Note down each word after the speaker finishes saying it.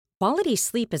Quality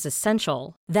sleep is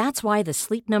essential. That's why the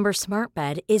Sleep Number Smart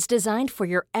Bed is designed for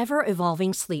your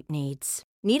ever-evolving sleep needs.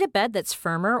 Need a bed that's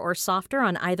firmer or softer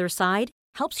on either side?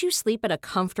 Helps you sleep at a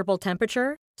comfortable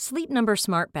temperature? Sleep Number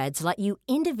Smart Beds let you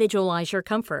individualize your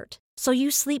comfort, so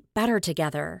you sleep better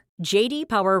together. J.D.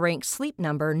 Power ranks Sleep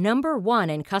Number number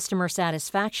 1 in customer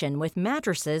satisfaction with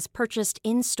mattresses purchased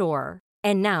in-store.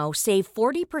 And now, save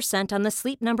 40% on the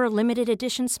Sleep Number Limited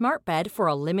Edition Smart Bed for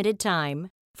a limited time.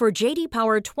 For J.D.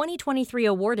 Power 2023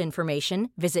 award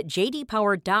information, visit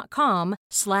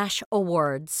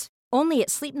jdpower.com/awards. Only at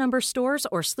Sleep Number stores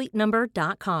or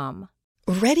sleepnumber.com.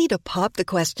 Ready to pop the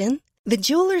question? The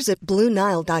jewelers at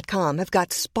BlueNile.com have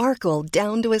got sparkle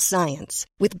down to a science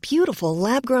with beautiful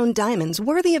lab-grown diamonds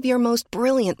worthy of your most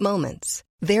brilliant moments.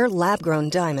 Their lab-grown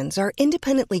diamonds are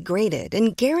independently graded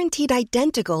and guaranteed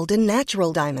identical to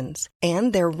natural diamonds,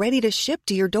 and they're ready to ship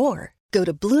to your door. Go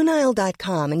to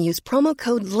BlueNile.com and use promo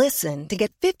code LISTEN to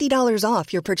get $50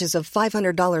 off your purchase of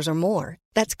 $500 or more.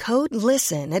 That's code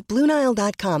LISTEN at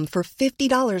BlueNile.com for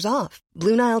 $50 off.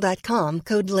 BlueNile.com,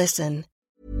 code LISTEN.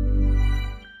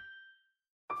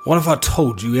 What if I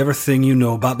told you everything you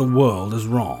know about the world is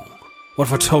wrong? What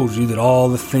if I told you that all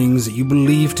the things that you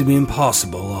believe to be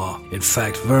impossible are, in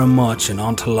fact, very much an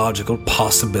ontological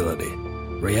possibility?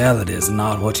 Reality is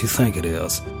not what you think it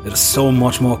is. It is so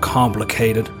much more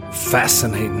complicated,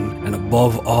 fascinating, and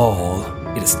above all,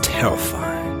 it is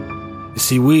terrifying. You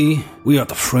see, we are at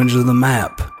the fringe of the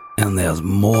map, and there's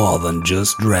more than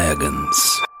just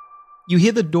dragons. You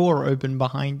hear the door open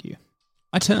behind you.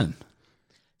 I turn.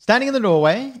 Standing in the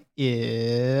doorway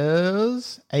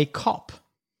is a cop.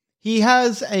 He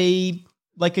has one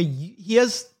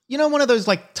of those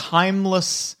like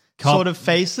timeless cop sort of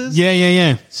faces.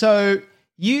 Yeah. So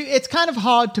it's kind of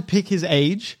hard to pick his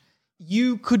age.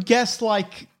 You could guess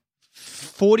like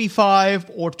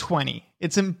 45 or 20.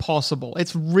 It's impossible.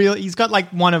 It's real. He's got like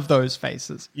one of those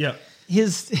faces. Yeah.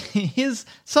 His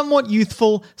somewhat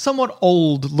youthful, somewhat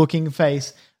old looking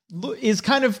face is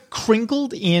kind of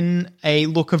crinkled in a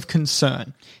look of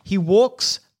concern. He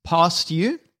walks past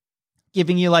you,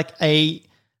 giving you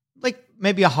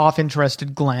maybe a half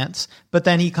interested glance, but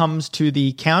then he comes to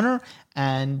the counter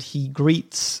and he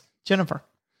greets Jennifer.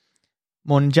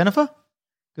 Morning, Jennifer.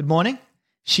 Good morning.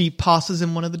 She passes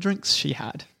him one of the drinks she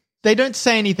had. They don't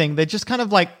say anything. They're just kind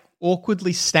of like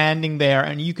awkwardly standing there,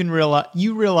 and you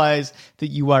realize that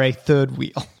you are a third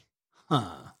wheel. Huh.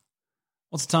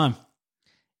 What's the time?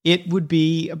 It would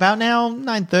be about now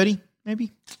 9:30,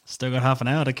 maybe. Still got half an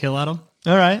hour to kill Adam.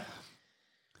 All right.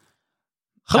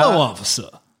 Hello, officer.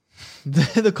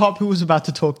 The cop who was about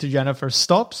to talk to Jennifer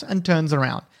stops and turns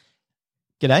around.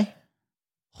 G'day.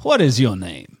 What is your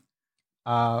name?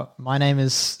 My name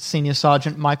is Senior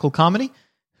Sergeant Michael Carmody.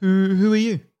 Who are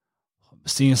you?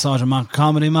 Senior Sergeant Michael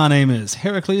Carmody. My name is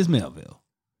Heracles Melville.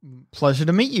 Pleasure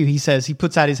to meet you, he says. He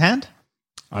puts out his hand.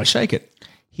 I shake it.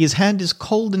 His hand is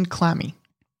cold and clammy.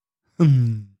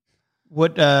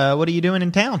 What are you doing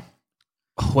in town?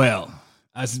 Well,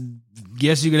 I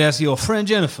guess you could ask your friend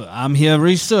Jennifer. I'm here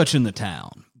researching the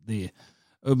town. The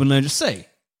urban legends say.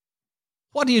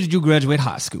 What year did you graduate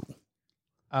high school?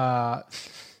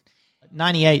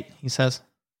 98, he says.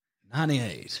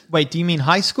 98. Wait, do you mean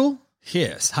high school?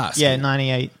 Yes, high school. Yeah,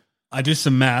 98. I do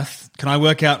some math. Can I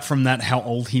work out from that how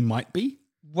old he might be?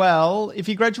 Well, if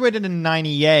he graduated in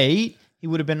 98, he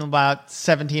would have been about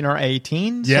 17 or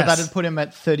 18. Yes. So that would put him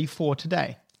at 34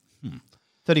 today.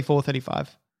 34,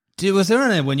 35. Was there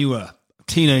any, when you were a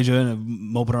teenager and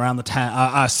moping around the town,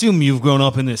 I assume you've grown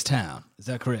up in this town. Is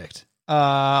that correct?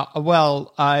 I've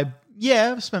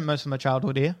spent most of my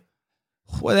childhood here.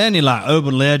 Were there any like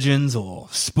urban legends or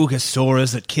spooky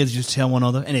stories that kids just tell one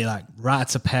another? Any like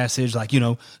rites of passage, like,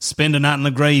 spend a night in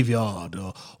the graveyard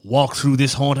or walk through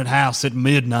this haunted house at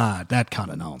midnight, that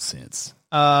kind of nonsense?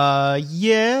 There's...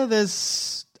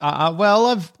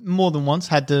 I've more than once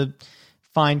had to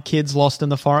find kids lost in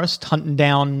the forest, hunting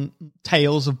down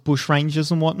tales of bush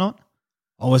rangers and whatnot.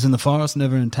 Always in the forest,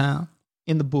 never in town?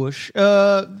 In the bush.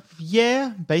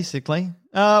 Yeah, basically.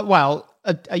 Are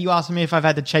you asking me if I've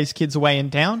had to chase kids away in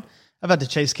town? I've had to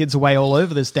chase kids away all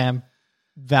over this damn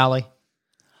valley.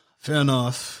 Fair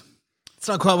enough. It's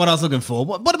not quite what I was looking for.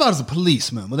 What about as a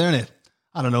policeman? Were there any,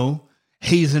 I don't know,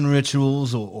 hazing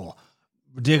rituals or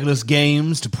ridiculous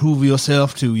games to prove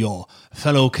yourself to your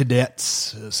fellow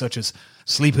cadets, such as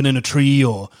sleeping in a tree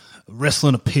or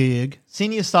wrestling a pig?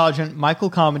 Senior Sergeant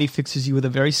Michael Carmody fixes you with a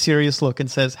very serious look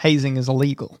and says hazing is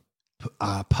illegal.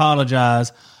 I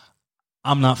apologize.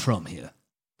 I'm not from here.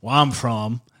 Where I'm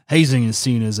from, hazing is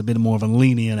seen as a bit more of a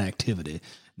lenient activity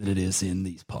than it is in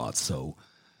these parts, so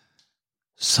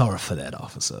sorry for that,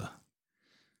 officer.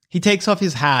 He takes off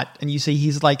his hat and you see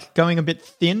he's like going a bit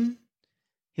thin,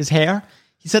 his hair.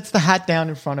 He sets the hat down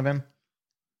in front of him,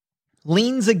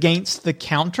 leans against the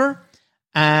counter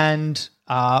and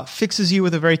fixes you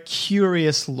with a very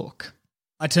curious look.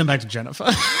 I turn back to Jennifer.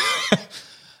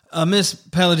 Miss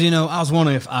Palladino, I was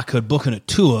wondering if I could book in a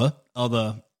tour of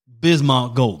the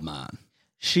Bismarck Gold Mine.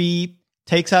 She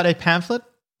takes out a pamphlet,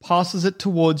 passes it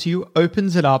towards you,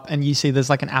 opens it up, and you see there's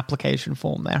like an application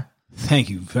form there. Thank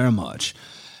you very much.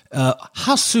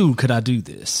 How soon could I do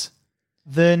this?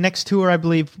 The next tour I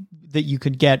believe that you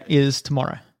could get is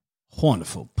tomorrow.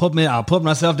 Wonderful. I'll put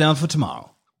myself down for tomorrow.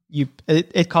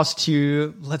 It costs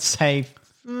you, let's say,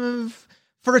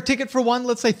 for a ticket for one,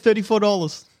 let's say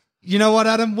 $34. You know what,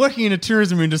 Adam? Working in a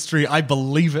tourism industry, I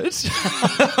believe it.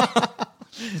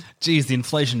 Geez, the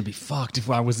inflation would be fucked if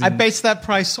I was in... I based that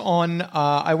price on,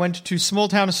 I went to small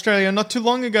town Australia not too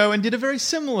long ago and did a very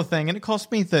similar thing, and it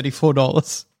cost me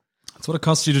 $34. That's what it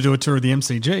costs you to do a tour of the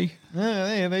MCG.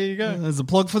 Yeah, there you go. There's a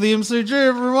plug for the MCG,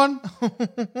 everyone.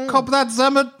 Cop that,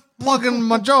 Zamet. Plugging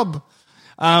my job.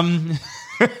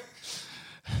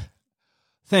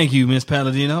 Thank you, Miss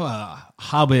Palladino.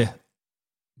 I'll be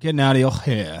getting out of your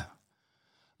hair.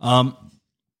 I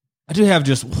do have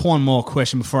just one more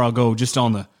question before I go, just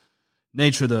on the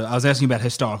nature of I was asking about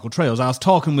historical trails. I was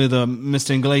talking with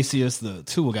Mr. Iglesias, the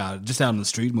tour guide, just out on the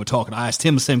street, and we're talking. I asked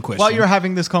him the same question. While you're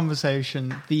having this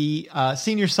conversation, the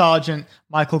senior sergeant,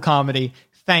 Michael Carmody,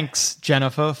 thanks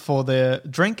Jennifer for the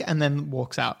drink and then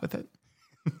walks out with it.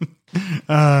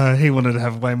 He wanted to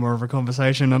have way more of a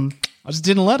conversation, and I just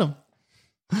didn't let him.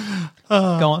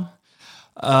 Go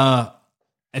on.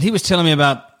 And he was telling me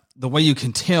about the way you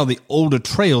can tell the older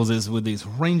trails is with these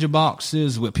ranger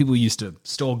boxes where people used to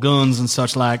store guns and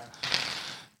such like.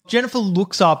 Jennifer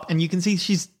looks up and you can see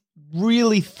she's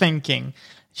really thinking.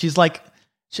 She's like,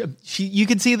 you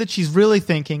can see that she's really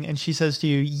thinking, and she says to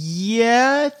you,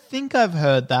 yeah, I think I've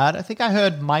heard that. I think I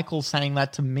heard Michael saying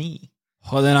that to me.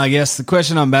 Well, then I guess the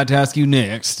question I'm about to ask you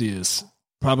next is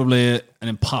probably an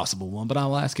impossible one, but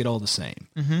I'll ask it all the same.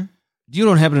 Mm-hmm. You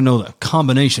don't happen to know the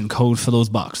combination code for those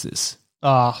boxes?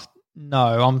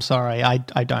 No, I'm sorry. I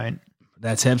don't.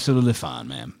 That's absolutely fine,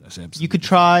 ma'am. That's absolutely You could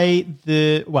try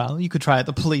you could try at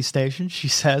the police station, she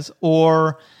says,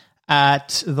 or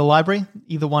at the library.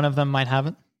 Either one of them might have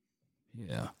it.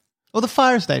 Yeah. Or the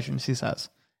fire station, she says,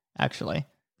 actually.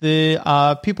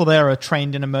 The people there are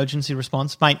trained in emergency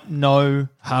response, might know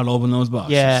how to open those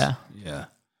boxes. Yeah.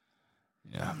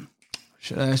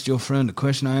 Should I ask your friend the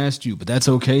question I asked you, but that's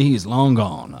okay. He's long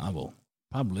gone. I will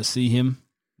probably see him,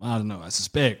 I don't know, I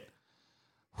suspect,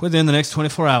 within the next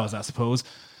 24 hours, I suppose.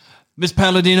 Miss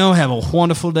Palladino, have a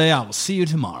wonderful day. I will see you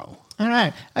tomorrow. All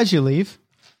right. As you leave,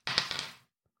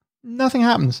 nothing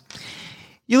happens.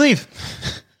 You leave.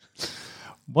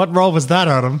 What role was that,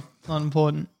 Adam? Not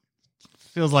important.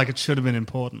 Feels like it should have been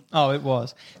important. Oh, it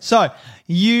was. So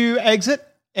you exit.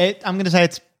 I'm going to say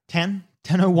it's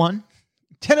 10:01,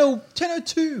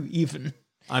 10:02 even.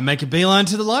 I make a beeline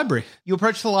to the library. You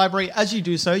approach the library. As you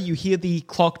do so, you hear the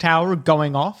clock tower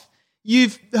going off.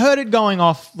 You've heard it going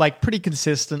off like pretty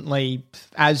consistently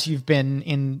as you've been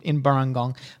in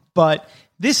Barangong. But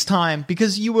this time,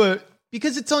 because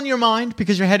it's on your mind,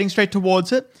 because you're heading straight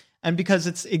towards it, and because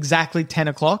it's exactly 10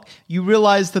 o'clock, you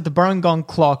realize that the Barangong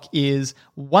clock is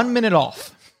 1 minute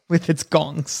off with its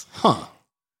gongs. Huh.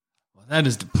 Well, that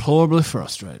is deplorably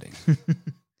frustrating.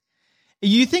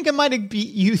 You think it might be,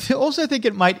 you also think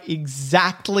it might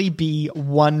exactly be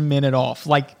 1 minute off,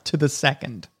 like to the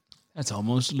second. That's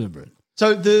almost deliberate.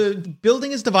 So the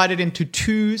building is divided into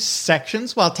two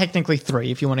sections, well, technically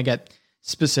three if you want to get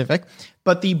specific.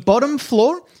 But the bottom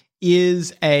floor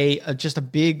is just a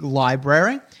big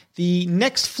library. The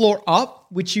next floor up,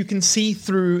 which you can see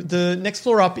through, the next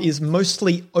floor up is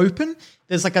mostly open.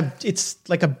 There's it's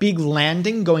like a big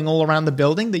landing going all around the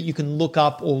building that you can look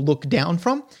up or look down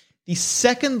from. The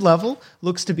second level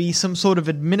looks to be some sort of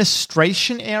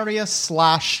administration area /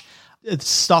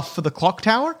 stuff for the clock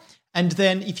tower. And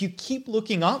then if you keep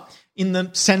looking up in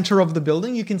the center of the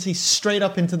building, you can see straight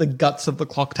up into the guts of the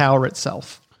clock tower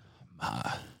itself.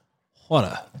 What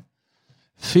a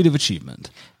feat of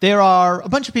achievement. There are a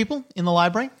bunch of people in the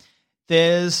library.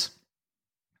 There's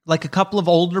like a couple of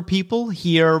older people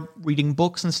here reading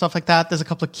books and stuff like that. There's a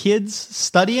couple of kids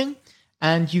studying.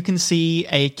 And you can see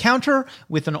a counter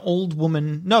with a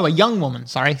young woman,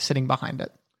 sitting behind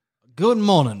it. Good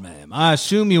morning, ma'am. I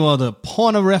assume you are the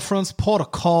point of reference, port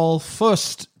of call,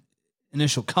 first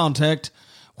initial contact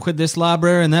with this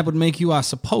library, and that would make you, I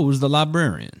suppose, the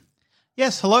librarian.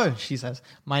 Yes, hello, she says.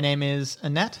 My name is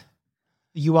Annette.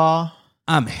 You are?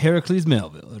 I'm Heracles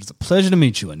Melville. It's a pleasure to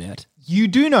meet you, Annette. You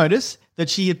do notice that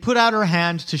she had put out her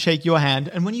hand to shake your hand,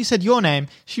 and when you said your name,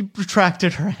 she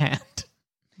retracted her hand.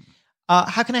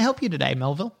 How can I help you today,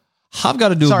 Melville? I've got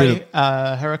to do a bit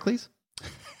of... Heracles?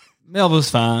 Melville's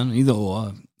fine, either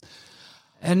or.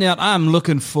 And now I'm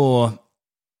looking for...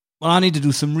 Well, I need to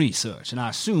do some research, and I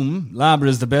assume library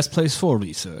is the best place for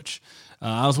research.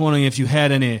 I was wondering if you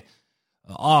had any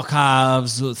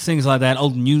archives, things like that,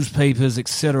 old newspapers,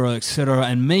 etc.,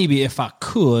 and maybe if I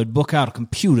could book out a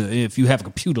computer, if you have a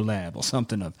computer lab or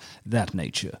something of that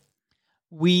nature.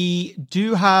 We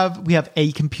have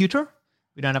a computer.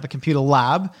 We don't have a computer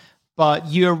lab, but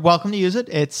you're welcome to use it.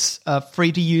 It's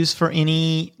free to use for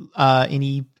any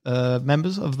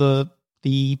members of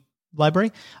the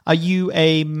library. Are you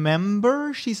a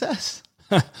member, she says?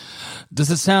 Does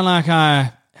it sound like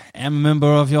I am a member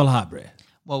of your library?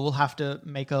 Well, we'll have to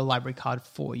make a library card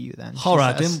for you then. All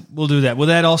right, then we'll do that. Will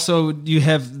that also, you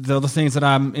have the other things that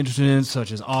I'm interested in,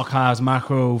 such as archives,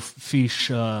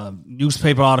 microfiche,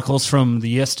 newspaper articles from the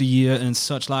yesteryear and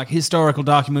such like, historical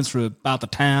documents about the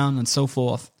town and so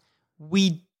forth?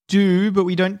 We do, but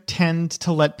we don't tend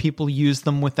to let people use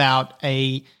them without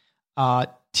a...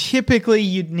 Typically,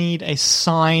 you'd need a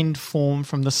signed form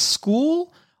from the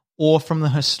school or from the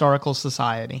Historical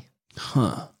Society.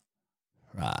 Huh.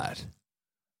 Right.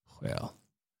 Well,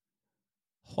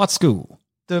 what school?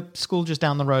 The school just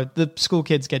down the road. The school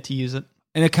kids get to use it.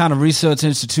 In a kind of research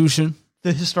institution?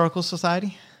 The Historical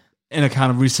Society? In a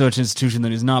kind of research institution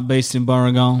that is not based in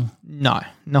Baragon? No.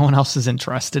 No one else is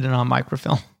interested in our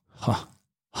microfilm. Huh.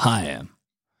 I am.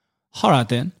 All right,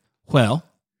 then. Well...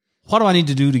 What do I need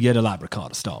to do to get a library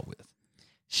card to start with?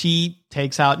 She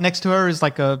takes out, next to her is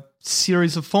like a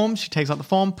series of forms. She takes out the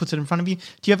form, puts it in front of you. Do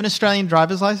you have an Australian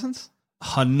driver's license?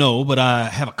 No, but I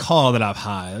have a car that I've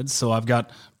hired, so I've got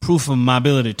proof of my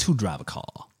ability to drive a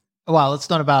car. Well,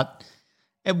 it's not about...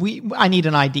 I need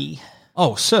an ID.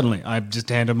 Oh, certainly. I just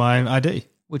handed my ID.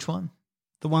 Which one?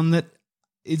 The one that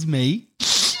is me.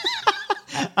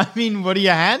 I mean, what do you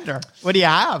hand her? What do you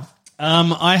have?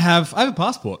 I have a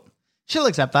passport. She'll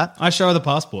accept that. I show her the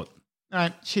passport. All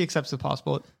right, she accepts the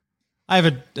passport. I have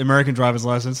an American driver's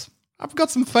license. I've got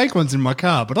some fake ones in my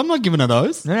car, but I'm not giving her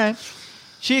those. All right.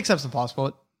 She accepts the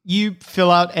passport. You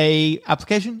fill out a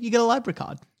application, you get a library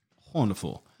card.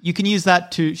 Wonderful. You can use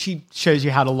that to... She shows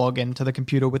you how to log into the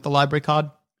computer with the library card.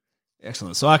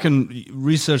 Excellent. So I can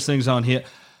research things on here.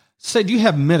 Say, do you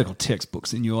have medical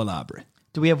textbooks in your library?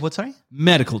 Do we have what, sorry?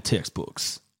 Medical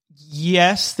textbooks.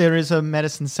 Yes, there is a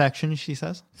medicine section, she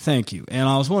says. Thank you. And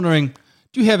I was wondering,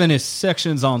 do you have any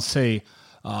sections on, say,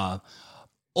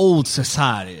 old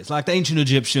societies, like the ancient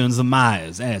Egyptians, the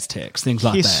Mayas, Aztecs, things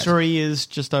like that? History is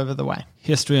just over the way.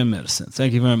 History and medicine.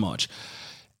 Thank you very much.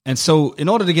 And so in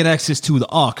order to get access to the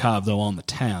archive, though, on the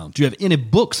town, do you have any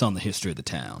books on the history of the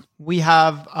town? We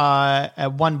have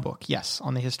one book, yes,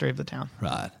 on the history of the town.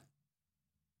 Right.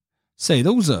 Say,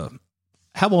 those are...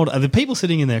 How old are the people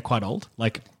sitting in there? Quite old,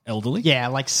 like elderly? Yeah,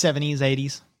 like 70s,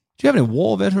 80s. Do you have any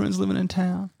war veterans living in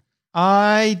town?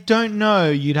 I don't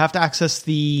know. You'd have to access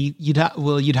you'd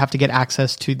have to get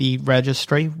access to the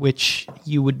registry, which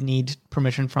you would need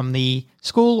permission from the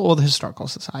school or the Historical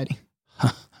Society.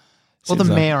 Or the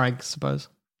mayor, I suppose.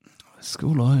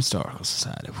 School or Historical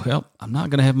Society. Well, I'm not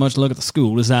going to have much luck at the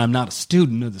school as I'm not a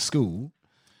student of the school.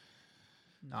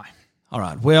 No. All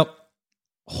right. Well,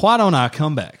 why don't I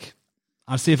come back?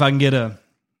 I'll see if I can get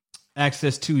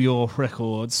access to your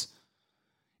records.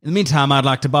 In the meantime, I'd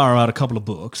like to borrow out a couple of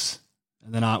books.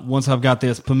 And then once I've got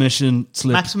this permission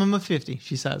slip... Maximum of 50,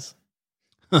 she says.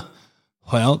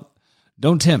 Well,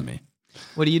 don't tempt me.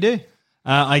 What do you do?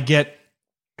 I get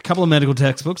a couple of medical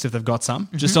textbooks, if they've got some,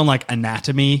 just on like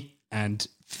anatomy and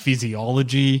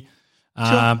physiology.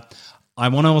 Sure. I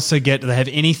want to also get, do they have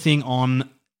anything on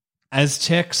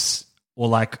Aztecs or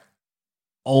like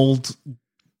old...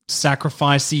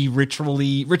 sacrificey,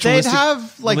 ritualistic They'd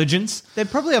have religions? They'd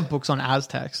probably have books on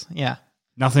Aztecs, yeah.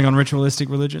 Nothing on ritualistic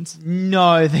religions?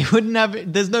 No, they wouldn't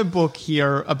have... There's no book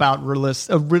here about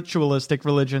ritualistic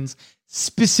religions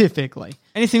specifically.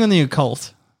 Anything on the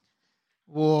occult?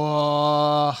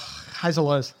 Whoa. Highs or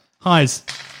lows? Highs.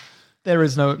 There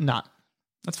is none.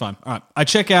 That's fine. All right. I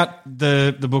check out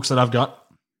the books that I've got.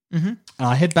 Mm-hmm. And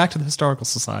I head back to the Historical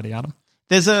Society, Adam.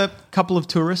 There's a couple of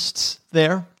tourists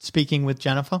there speaking with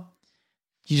Jennifer.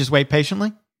 You just wait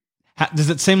patiently? Does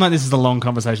it seem like this is the long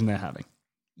conversation they're having?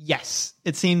 Yes.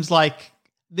 It seems like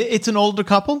it's an older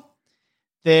couple.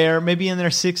 They're maybe in their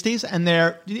 60s, and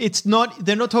they're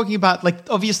not talking about, like,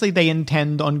 obviously they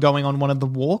intend on going on one of the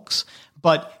walks,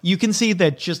 but you can see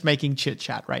they're just making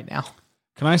chit-chat right now.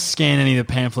 Can I scan any of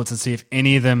the pamphlets and see if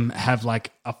any of them have,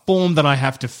 like, a form that I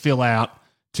have to fill out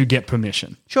to get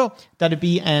permission. Sure. That'd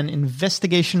be an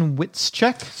investigation wits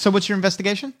check. So what's your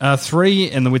investigation?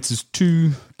 3, and the wits is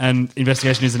 2, and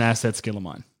investigation is an asset skill of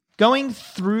mine. Going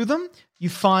through them,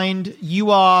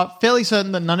 you are fairly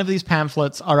certain that none of these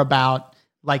pamphlets are about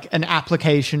like an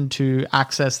application to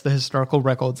access the historical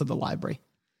records of the library.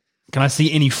 Can I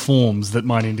see any forms that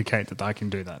might indicate that I can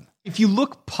do that? If you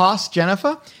look past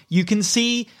Jennifer, you can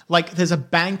see like there's a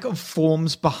bank of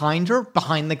forms behind her,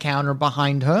 behind the counter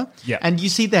behind her. Yeah. And you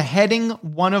see the heading,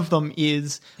 one of them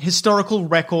is historical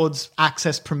records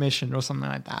access permission or something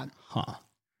like that. Huh.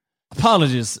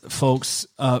 Apologies, folks.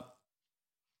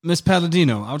 Miss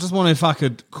Palladino, I was just wondering if I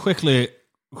could quickly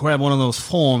grab one of those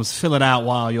forms, fill it out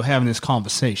while you're having this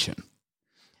conversation.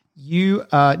 You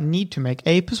need to make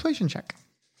a persuasion check.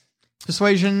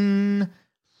 Persuasion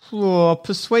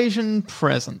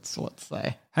presence, let's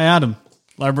say. Hey, Adam.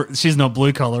 She's not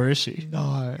blue collar, is she?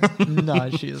 No,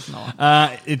 she is not.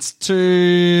 It's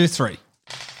 2, 3.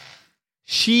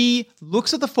 She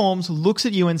looks at the forms, looks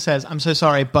at you and says, I'm so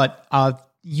sorry, but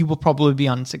you will probably be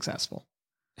unsuccessful.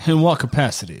 In what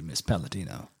capacity, Miss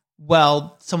Palladino?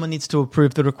 Well, someone needs to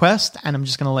approve the request, and I'm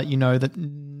just going to let you know that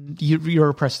your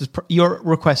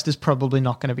request is probably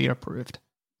not going to be approved.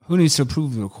 Who needs to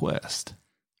approve the request?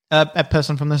 A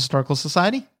person from the Historical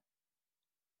Society.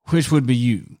 Which would be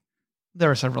you?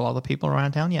 There are several other people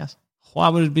around town, yes. Why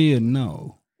would it be a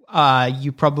no?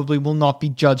 You probably will not be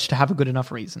judged to have a good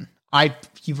enough reason.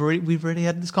 We've already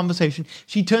had this conversation.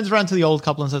 She turns around to the old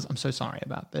couple and says, I'm so sorry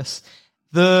about this.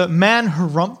 The man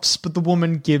harumphs, but the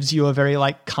woman gives you a very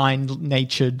like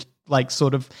kind-natured, like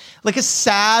sort of like a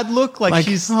sad look. Like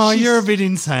she's you're a bit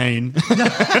insane.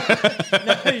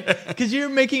 Because you're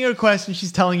making a request and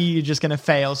she's telling you you're just going to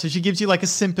fail. So she gives you like a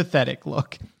sympathetic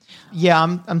look.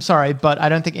 Yeah, I'm sorry, but I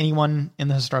don't think anyone in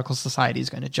the Historical Society is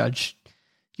going to judge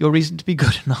your reason to be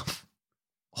good enough.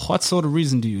 What sort of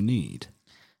reason do you need?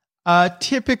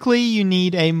 Typically, you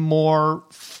need a more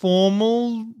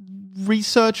formal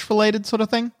research-related sort of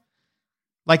thing.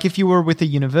 Like if you were with a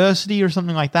university or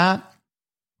something like that.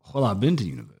 Well, I've been to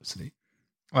university.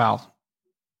 Well,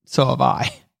 so have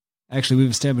I. Actually,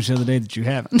 we've established the other day that you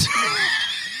haven't.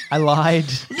 I lied.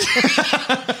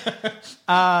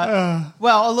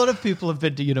 Well, a lot of people have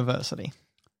been to university.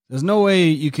 There's no way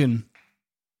you can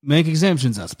make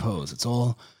exemptions, I suppose. It's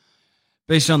all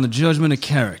based on the judgment of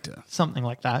character. Something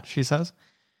like that, she says.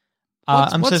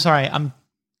 I'm so sorry. I'm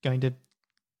going to...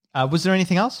 was there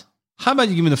anything else? How about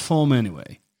you give me the form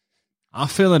anyway? I'll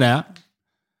fill it out.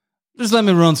 Just let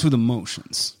me run through the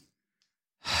motions.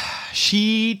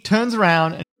 She turns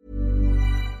around and...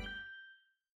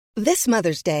 This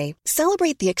Mother's Day,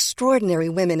 celebrate the extraordinary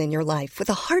women in your life with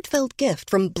a heartfelt gift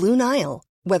from Blue Nile.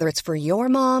 Whether it's for your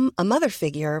mom, a mother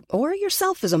figure, or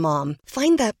yourself as a mom,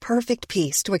 find that perfect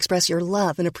piece to express your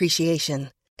love and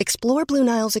appreciation. Explore Blue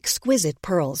Nile's exquisite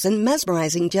pearls and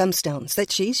mesmerizing gemstones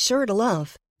that she's sure to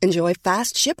love. Enjoy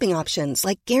fast shipping options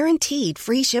like guaranteed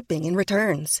free shipping and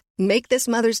returns. Make this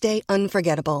Mother's Day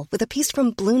unforgettable with a piece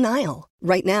from Blue Nile.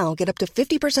 Right now, get up to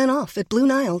 50% off at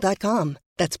BlueNile.com.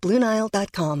 That's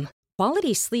BlueNile.com.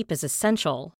 Quality sleep is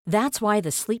essential. That's why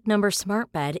the Sleep Number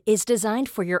Smart Bed is designed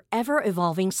for your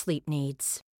ever-evolving sleep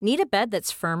needs. Need a bed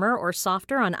that's firmer or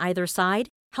softer on either side?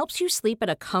 Helps you sleep at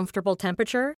a comfortable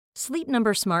temperature? Sleep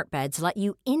Number Smart Beds let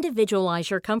you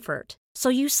individualize your comfort, so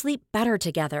you sleep better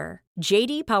together.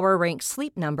 J.D. Power ranks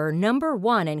Sleep Number number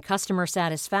 1 in customer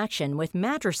satisfaction with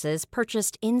mattresses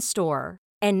purchased in-store.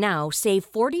 And now,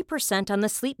 save 40% on the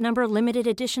Sleep Number Limited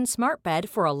Edition Smart Bed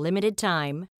for a limited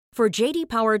time. For J.D.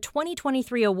 Power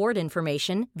 2023 award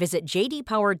information, visit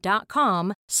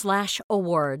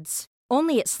jdpower.com/awards.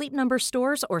 Only at Sleep Number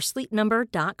stores or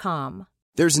sleepnumber.com.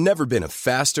 There's never been a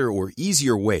faster or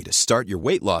easier way to start your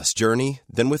weight loss journey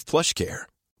than with PlushCare.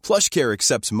 PlushCare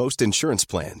accepts most insurance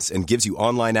plans and gives you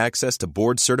online access to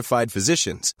board-certified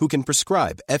physicians who can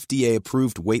prescribe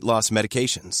FDA-approved weight loss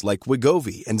medications like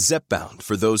Wegovy and Zepbound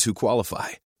for those who qualify.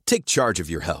 Take charge of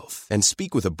your health and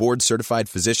speak with a board-certified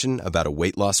physician about a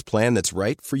weight loss plan that's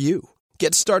right for you.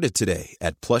 Get started today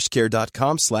at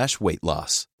plushcare.com/weight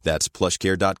loss. That's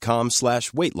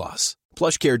plushcare.com/weight loss.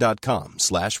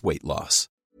 plushcare.com/weight loss.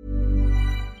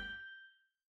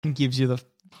 Gives you the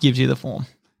form.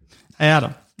 Hey,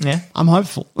 Adam. Yeah? I'm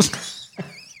hopeful.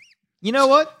 You know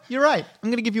what? You're right. I'm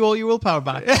going to give you all your willpower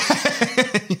back.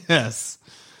 Yes.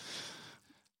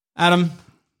 Adam,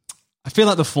 I fill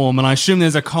out the form and I assume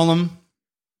there's a column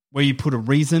where you put a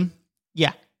reason.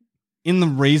 Yeah. In the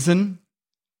reason,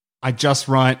 I just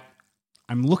write,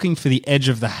 I'm looking for the edge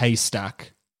of the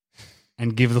haystack,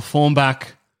 and give the form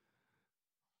back.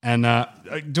 And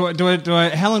do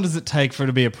I? How long does it take for it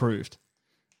to be approved?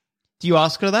 Do you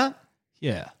ask her that?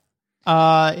 Yeah.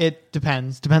 It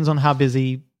depends. Depends on how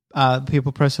busy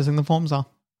people processing the forms are.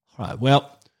 All right.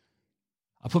 Well,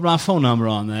 I put my phone number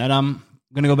on that. I'm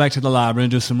going to go back to the library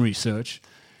and do some research.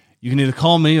 You can either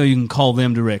call me or you can call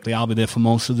them directly. I'll be there for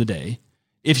most of the day.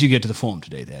 If you get to the form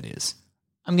today, that is.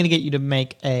 I'm going to get you to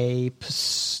make a...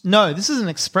 No, this is an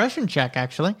expression check,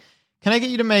 actually. Can I get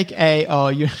you to make a...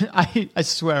 Oh, I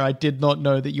swear I did not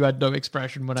know that you had no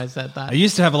expression when I said that. I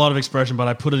used to have a lot of expression, but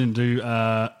I put it into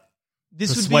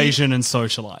This persuasion and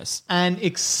socialize. an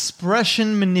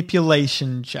expression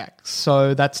manipulation check.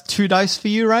 So that's 2 dice for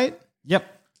you, right? Yep.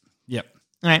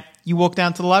 All right. You walk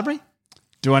down to the library?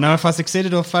 Do I know if I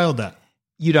succeeded or failed that?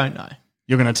 You don't know.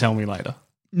 You're going to tell me later.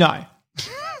 No.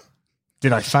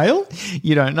 Did I fail?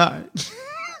 You don't know.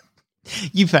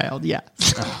 You failed, yeah.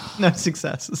 No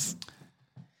successes.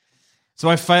 So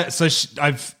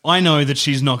I know that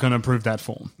she's not going to approve that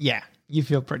form. Yeah, you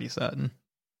feel pretty certain.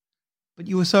 But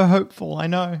you were so hopeful, I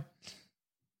know.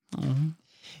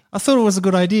 I thought it was a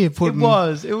good idea. It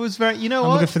was very, you know I'm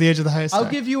what? looking for the edge of the haystack.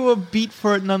 I'll give you a beat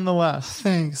for it nonetheless.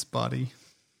 Thanks, buddy.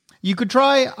 You could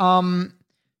try,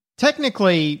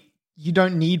 technically, you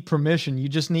don't need permission. You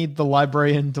just need the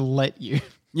librarian to let you.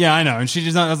 Yeah, I know. And she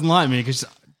just doesn't like me because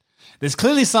there's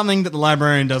clearly something that the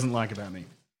librarian doesn't like about me.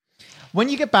 When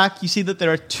you get back, you see that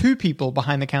there are 2 people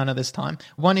behind the counter this time.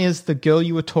 One is the girl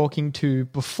you were talking to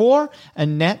before,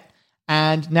 Annette,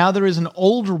 and now there is an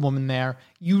older woman there.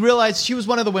 You realize she was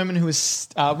one of the women who was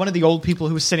one of the old people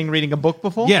who was sitting reading a book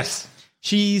before. Yes.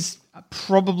 She's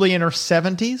probably in her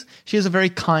 70s. She has a very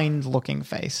kind-looking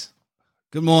face.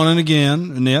 Good morning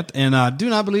again, Annette, and I do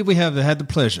not believe we have had the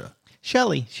pleasure.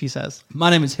 Shelley, she says. My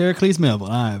name is Heracles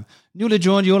Melville. I have newly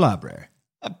joined your library.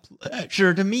 A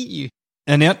pleasure to meet you.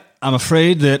 Annette, I'm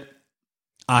afraid that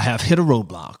I have hit a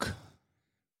roadblock.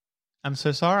 I'm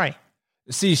so sorry.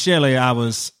 See, Shelley, I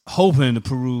was hoping to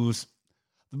peruse.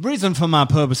 The reason for my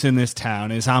purpose in this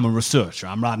town is I'm a researcher.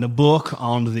 I'm writing a book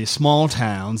on the small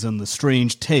towns and the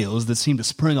strange tales that seem to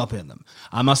spring up in them.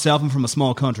 I myself am from a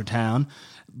small country town,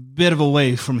 bit of a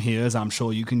way from here, as I'm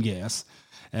sure you can guess.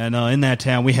 And in that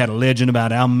town, we had a legend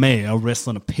about our mayor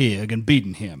wrestling a pig and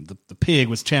beating him. The pig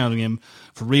was challenging him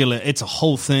for real. It's a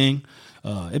whole thing.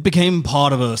 It became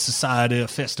part of a society, a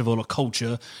festival, a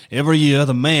culture. Every year,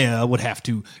 the mayor would have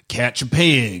to catch a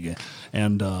pig.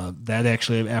 And that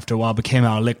actually, after a while, became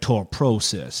our electoral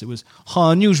process. It was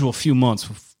an unusual few months.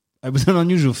 It was an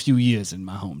unusual few years in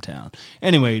my hometown.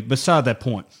 Anyway, beside that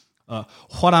point,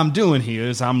 what I'm doing here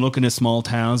is I'm looking at small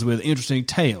towns with interesting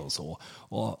tales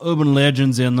or urban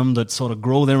legends in them that sort of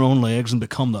grow their own legs and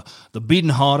become the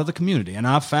beating heart of the community. And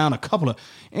I've found a couple of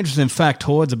interesting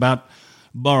factoids about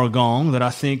Baragong that I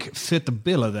think fit the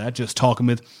bill of that, just talking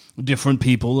with different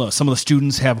people. Some of the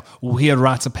students have weird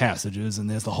rites of passages, and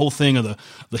there's the whole thing of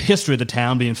the history of the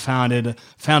town being founded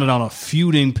on a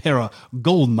feuding pair of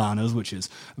gold miners, which is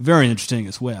very interesting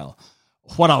as well.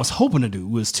 What I was hoping to do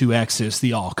was to access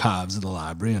the archives of the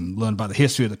library and learn about the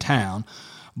history of the town,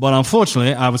 but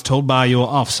unfortunately I was told by your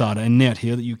officer, Annette,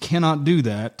 here, that you cannot do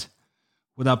that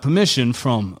without permission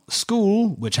from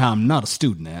school, which I'm not a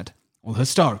student at, or the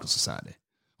Historical Society.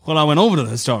 Well, I went over to the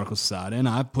Historical Society and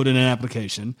I put in an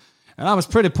application, and I was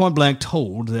pretty point-blank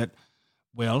told that,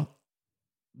 well,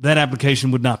 that application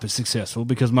would not be successful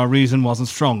because my reason wasn't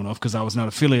strong enough because I was not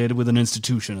affiliated with an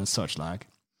institution and such like.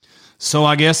 So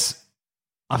I guess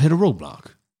I've hit a roadblock.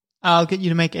 I'll get you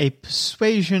to make a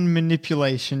persuasion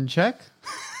manipulation check.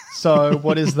 So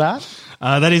what is that?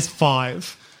 That is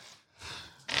 5.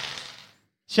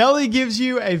 Shelley gives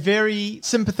you a very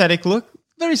sympathetic look,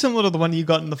 very similar to the one you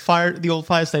got in the old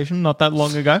fire station not that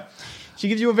long ago. She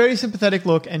gives you a very sympathetic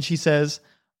look and she says,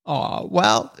 "Oh,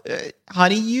 well,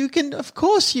 honey, of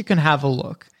course you can have a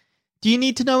look. Do you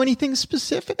need to know anything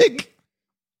specific?"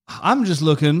 I'm just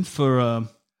looking for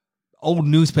old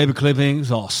newspaper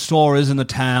clippings or stories in the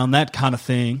town, that kind of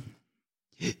thing.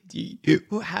 Do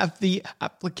you have the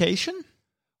application?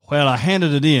 Well, I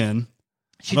handed it in.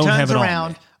 She I don't have turns it on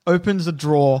around, me. opens a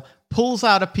drawer, pulls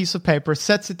out a piece of paper,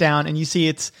 sets it down, and you see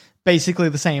it's basically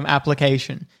the same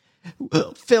application.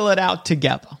 We'll fill it out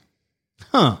together.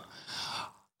 Huh.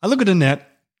 I look at Annette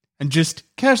and just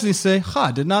casually say,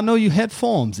 I did not know you had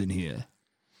forms in here.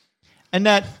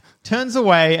 Annette turns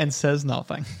away and says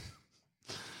nothing.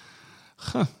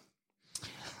 Huh.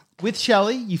 With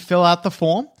Shelley, you fill out the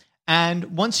form,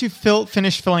 and once you've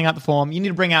finished filling out the form, you need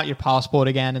to bring out your passport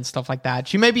again and stuff like that.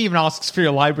 She maybe even asks for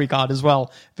your library card as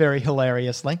well, very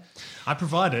hilariously. I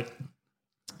provide it.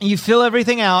 You fill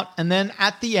everything out, and then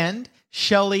at the end,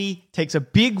 Shelley takes a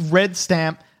big red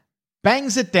stamp,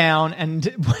 bangs it down, and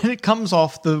when it comes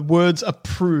off, the words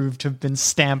approved have been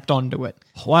stamped onto it.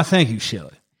 Why, thank you,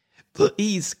 Shelley.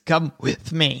 please come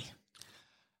with me.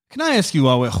 Can I ask you,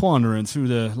 while we're wandering through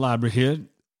the library here,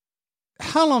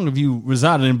 how long have you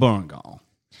resided in Burngall?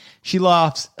 She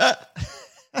laughs.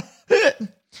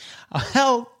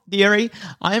 Well, dearie,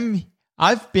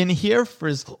 I've been here for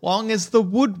as long as the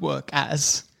woodwork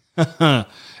has. Fair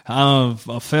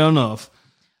enough.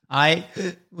 I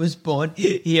was born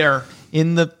here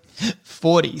in the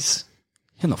 40s.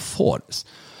 In the 40s.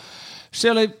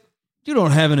 Shelley, you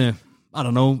don't have any, I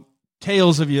don't know,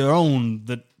 tales of your own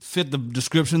that fit the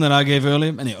description that I gave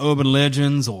earlier? Any urban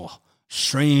legends or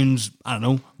strange, I don't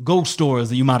know, ghost stories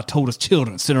that you might have told as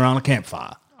children sitting around a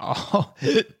campfire? Oh,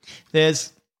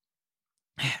 there's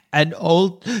an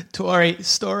old Tory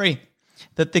story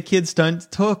that the kids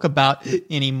don't talk about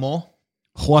anymore.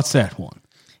 What's that one?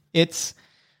 It's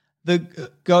the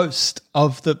ghost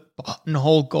of the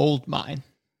Barnhole gold mine.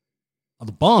 Oh,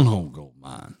 the Barnhole gold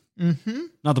mine? Mm-hmm.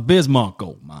 Not the Bismarck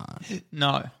gold mine?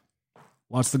 No.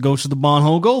 What's the ghost of the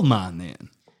Barnhole gold mine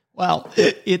then? Well,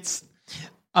 it's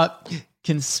a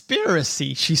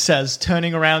conspiracy, she says,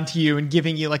 turning around to you and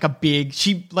giving you like a big,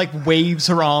 she like waves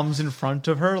her arms in front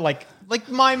of her, like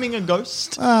miming a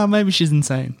ghost. Maybe she's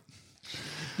insane.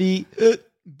 The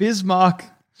Bismarck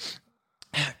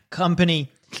company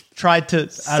tried to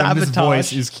Adam, sabotage. his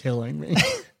voice is killing me.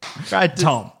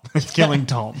 Tom. It's killing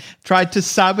Tom. Tried to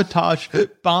sabotage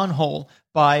Barnhole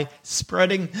by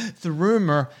spreading the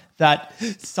rumor that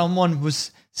someone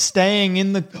was staying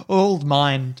in the gold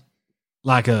mine.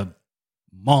 Like a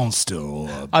monster or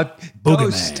A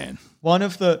ghost. boogeyman. One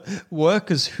of the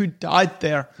workers who died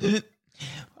there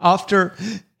after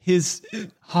his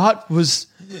heart was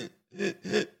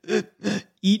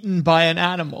eaten by an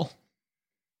animal.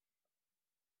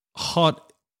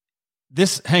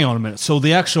 Hang on a minute. So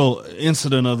the actual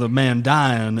incident of the man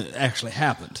dying actually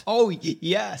happened. Oh,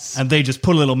 yes. And they just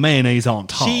put a little mayonnaise on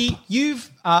top.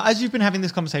 As you've been having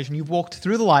this conversation, you've walked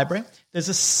through the library. There's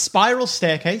a spiral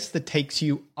staircase that takes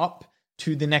you up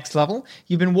to the next level.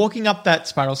 You've been walking up that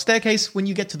spiral staircase. When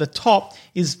you get to the top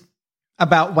is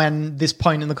about when this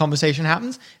point in the conversation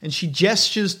happens. And she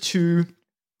gestures to,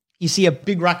 you see a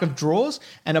big rack of drawers,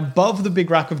 and above the big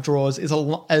rack of drawers is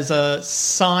a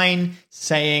sign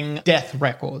saying death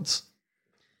records.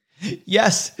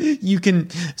 Yes, you can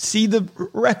see the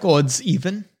records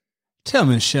even. Tell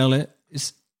me, Shelley,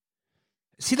 is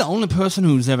he the only person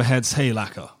who's ever had, say,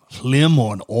 like a limb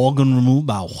or an organ removed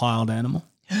by a wild animal?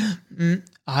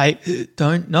 I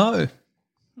don't know.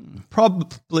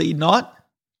 Probably not.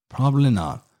 Probably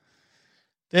not.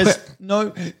 There's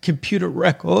no computer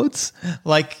records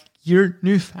like your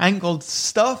newfangled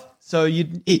stuff, so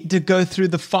you need to go through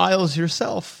the files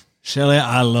yourself. Shelley,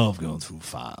 I love going through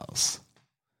files.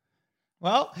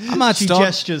 Well, I might she start,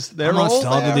 gestures. They're I might all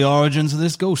start there. with the origins of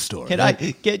this ghost story. Can I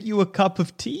get you a cup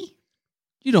of tea?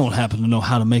 You don't happen to know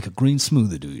how to make a green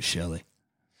smoothie, do you, Shelley?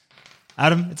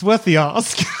 Adam, it's worth the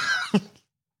ask.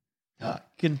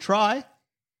 Can try.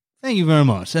 Thank you very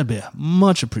much. That'd be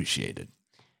much appreciated.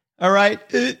 All right,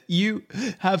 you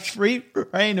have free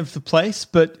reign of the place,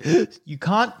 but you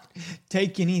can't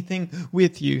take anything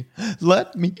with you.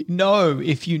 Let me know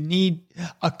if you need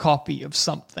a copy of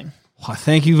something. Why,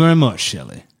 thank you very much,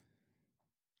 Shelley.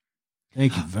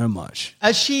 Thank you very much.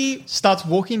 As she starts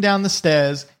walking down the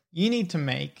stairs, you need to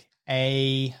make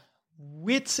a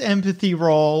wits empathy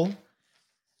roll.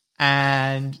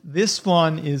 And this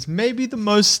one is maybe the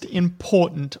most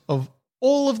important of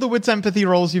all of the wits empathy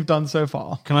rolls you've done so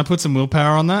far. Can I put some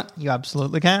willpower on that? You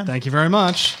absolutely can. Thank you very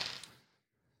much.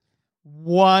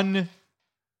 One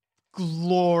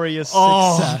glorious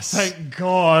success. Thank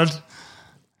God.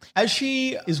 As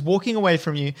she is walking away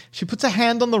from you, she puts a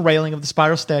hand on the railing of the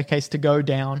spiral staircase to go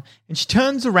down, and she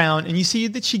turns around, and you see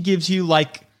that she gives you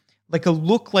like a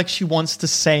look like she wants to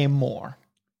say more.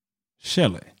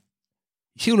 Shelley,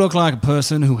 you look like a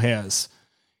person who has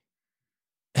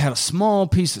had a small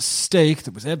piece of steak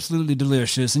that was absolutely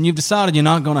delicious, and you've decided you're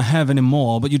not going to have any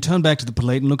more, but you turn back to the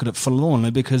plate and look at it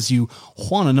forlornly because you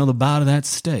want another bite of that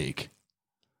steak.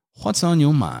 What's on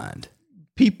your mind?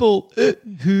 People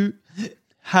who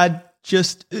had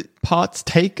just parts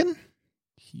taken?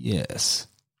 Yes.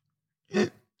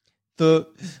 The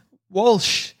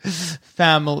Walsh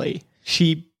family.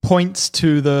 She points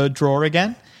to the drawer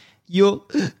again. You'll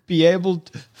be able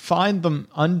to find them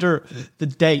under the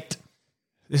date.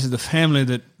 This is the family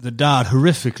that died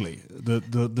horrifically. The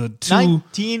two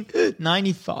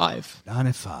 1995.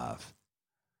 95.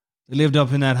 They lived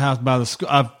up in that house by the school.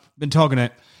 I've been talking to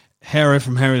Harry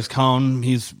from Harry's Con.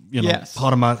 He's Yes.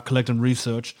 part of my collecting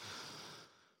research.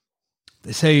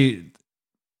 They say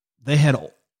they had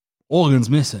organs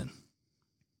missing.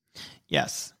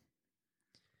 Yes.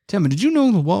 Tell me, did you know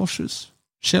the Walshes,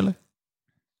 Shelley?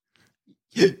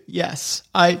 Yes,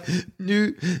 I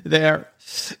knew their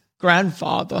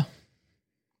grandfather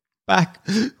back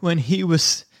when he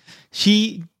was.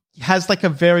 She has like a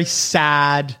very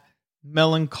sad,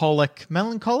 melancholic.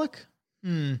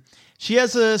 She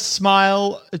has a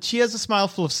smile. She has a smile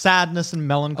full of sadness and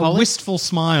melancholy. A wistful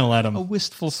smile, Adam. A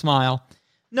wistful smile.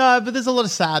 No, but there's a lot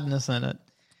of sadness in it.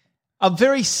 A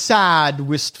very sad,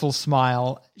 wistful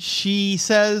smile. She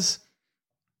says,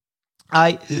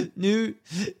 I knew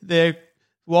their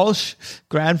Walsh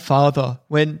grandfather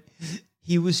when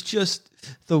he was just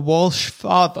the Walsh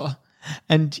father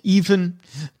and even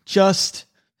just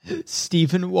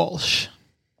Stephen Walsh.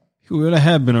 You really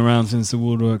have been around since the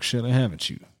woodwork, Shelley,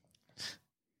 haven't you?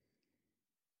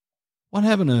 What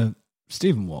happened to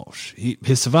Stephen Walsh?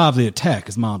 He survived the attack,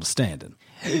 is my understanding.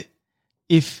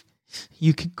 If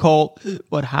you could call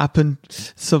what happened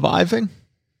surviving.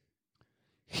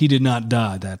 He did not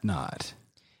die that night.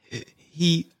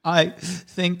 He, I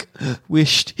think,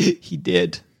 wished he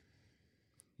did.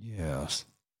 Yes.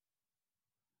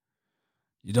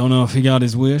 You don't know if he got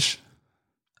his wish?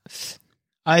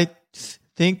 I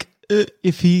think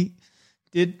if he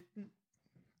did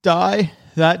die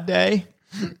that day,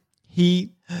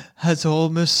 he has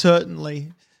almost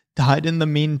certainly died in the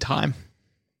meantime.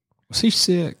 Was he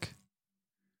sick?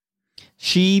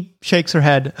 She shakes her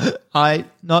head.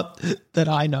 Not that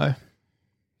I know.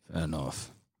 Fair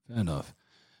enough. Fair enough.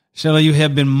 Shelley, you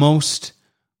have been most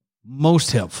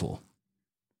helpful.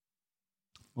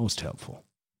 Most helpful.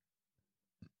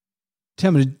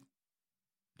 Tell me,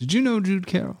 did you know Jude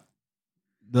Carroll?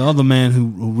 The other man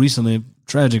who recently,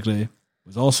 tragically,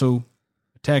 was also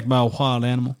attacked by a wild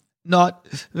animal? Not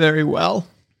very well.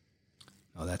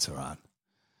 Oh, that's all right.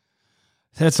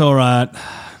 That's all right.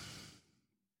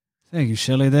 Thank you,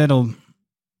 Shelley. That'll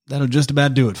just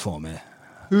about do it for me.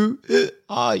 Who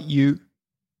are you?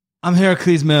 I'm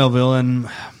Heracles Melville, and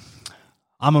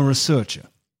I'm a researcher.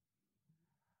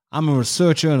 I'm a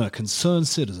researcher and a concerned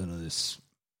citizen of this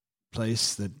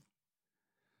place that...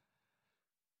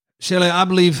 Shelley, I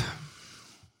believe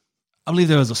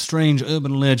there is a strange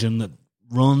urban legend that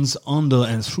runs under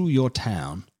and through your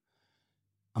town.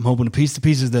 I'm hoping to piece the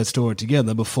pieces of that story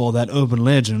together before that urban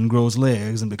legend grows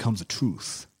legs and becomes a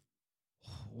truth.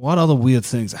 What other weird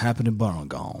things happened in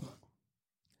Barangong?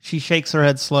 She shakes her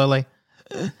head slowly.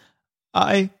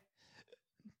 I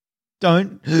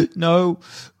don't know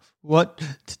what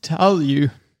to tell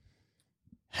you.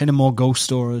 Any more ghost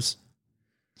stories?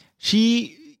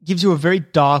 She gives you a very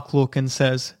dark look and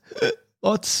says,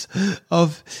 lots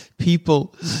of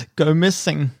people go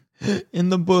missing in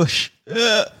the bush.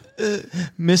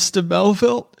 Mr.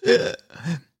 Melville,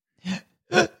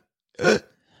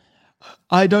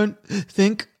 I don't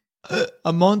think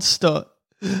a monster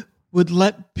would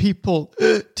let people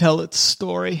tell its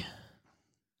story.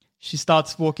 She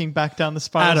starts walking back down the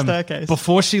spiral staircase.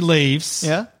 Before she leaves,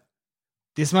 Yeah?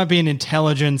 this might be an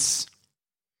intelligence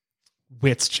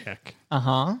wits check.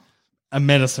 Uh-huh. A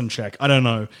medicine check. I don't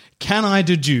know. Can I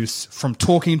deduce from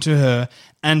talking to her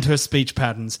and her speech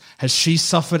patterns, has she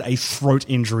suffered a throat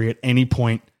injury at any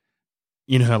point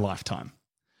in her lifetime?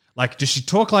 Like, does she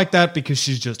talk like that because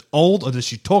she's just old, or does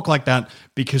she talk like that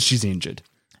because she's injured?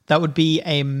 That would be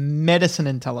a medicine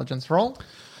intelligence roll.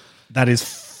 That is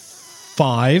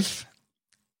 5.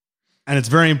 And it's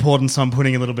very important, so I'm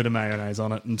putting a little bit of mayonnaise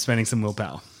on it and spending some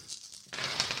willpower.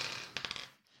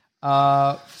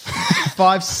 5,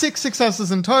 6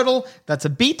 successes in total. That's a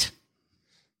beat.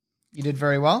 You did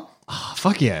very well. Oh,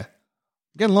 fuck yeah.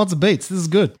 I'm getting lots of beats. This is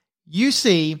good. You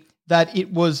see that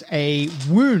it was a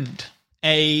wound.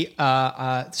 She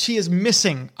is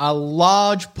missing a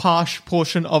large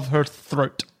portion of her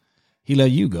throat. He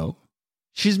let you go.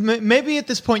 She's maybe at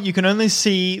this point you can only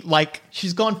see, like,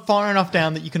 she's gone far enough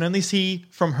down that you can only see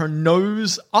from her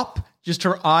nose up, just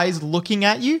her eyes looking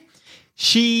at you.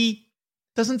 She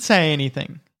doesn't say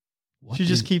anything. She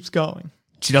just keeps going.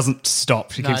 She doesn't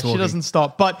stop. She keeps walking. She doesn't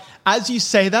stop. But as you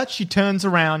say that, she turns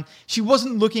around. She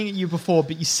wasn't looking at you before,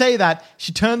 but you say that,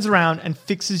 she turns around and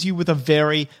fixes you with a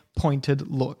very pointed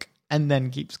look and then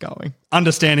keeps going.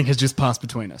 Understanding has just passed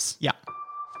between us. Yeah.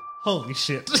 Holy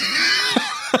shit.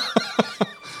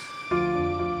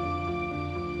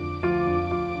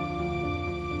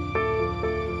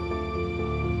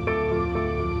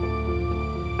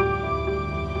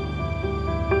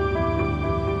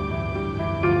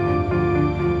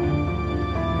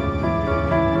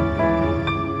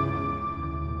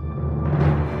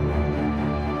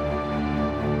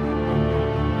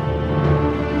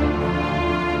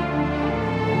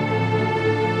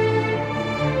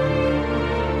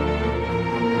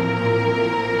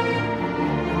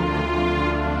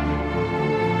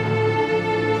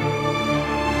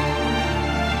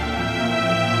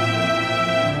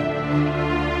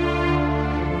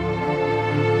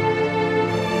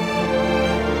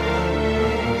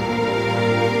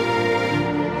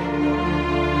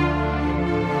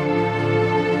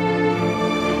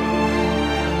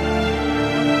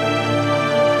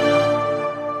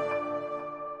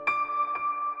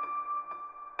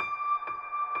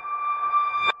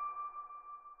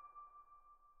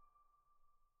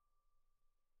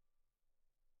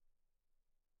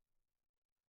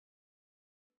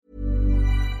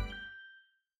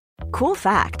 Cool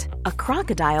fact, a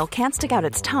crocodile can't stick out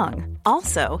its tongue.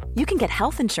 Also, you can get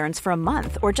health insurance for a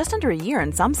month or just under a year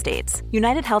in some states.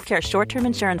 United Healthcare short-term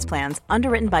insurance plans,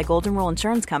 underwritten by Golden Rule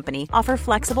Insurance Company, offer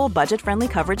flexible, budget-friendly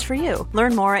coverage for you.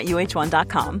 Learn more at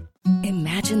uh1.com.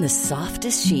 Imagine the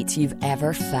softest sheets you've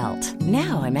ever felt.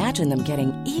 Now imagine them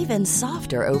getting even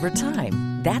softer over time.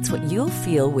 That's what you'll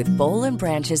feel with Boll &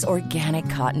 Branch's organic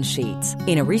cotton sheets.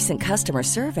 In a recent customer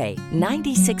survey,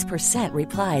 96%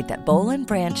 replied that Boll &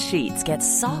 Branch sheets get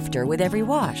softer with every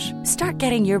wash. Start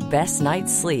getting your best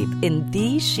night's sleep in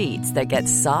these sheets that get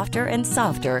softer and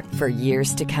softer for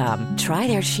years to come. Try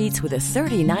their sheets with a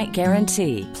 30-night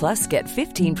guarantee. Plus, get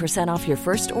 15% off your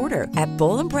first order at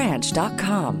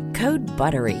bollandbranch.com. Code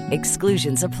BUTTERY.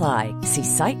 Exclusions apply. See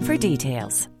site for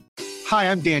details.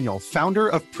 Hi, I'm Daniel, founder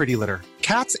of Pretty Litter.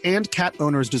 Cats and cat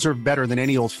owners deserve better than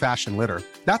any old-fashioned litter.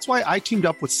 That's why I teamed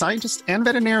up with scientists and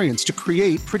veterinarians to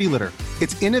create Pretty Litter.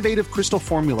 Its innovative crystal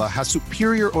formula has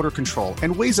superior odor control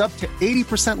and weighs up to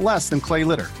 80% less than clay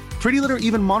litter. Pretty Litter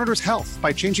even monitors health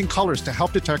by changing colors to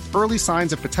help detect early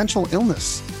signs of potential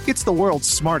illness. It's the world's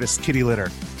smartest kitty litter.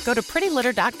 Go to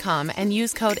prettylitter.com and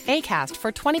use code ACAST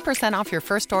for 20% off your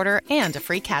first order and a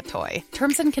free cat toy.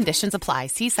 Terms and conditions apply.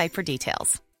 See site for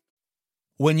details.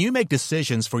 When you make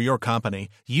decisions for your company,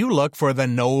 you look for the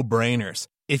no-brainers.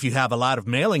 If you have a lot of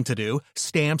mailing to do,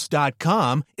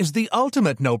 Stamps.com is the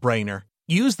ultimate no-brainer.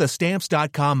 Use the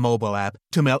Stamps.com mobile app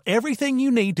to mail everything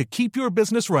you need to keep your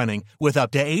business running with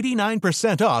up to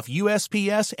 89% off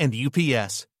USPS and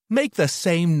UPS. Make the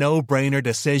same no-brainer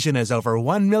decision as over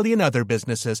 1 million other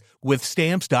businesses with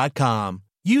Stamps.com.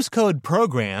 Use code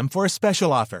PROGRAM for a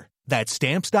special offer. That's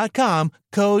Stamps.com,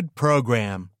 code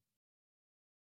PROGRAM.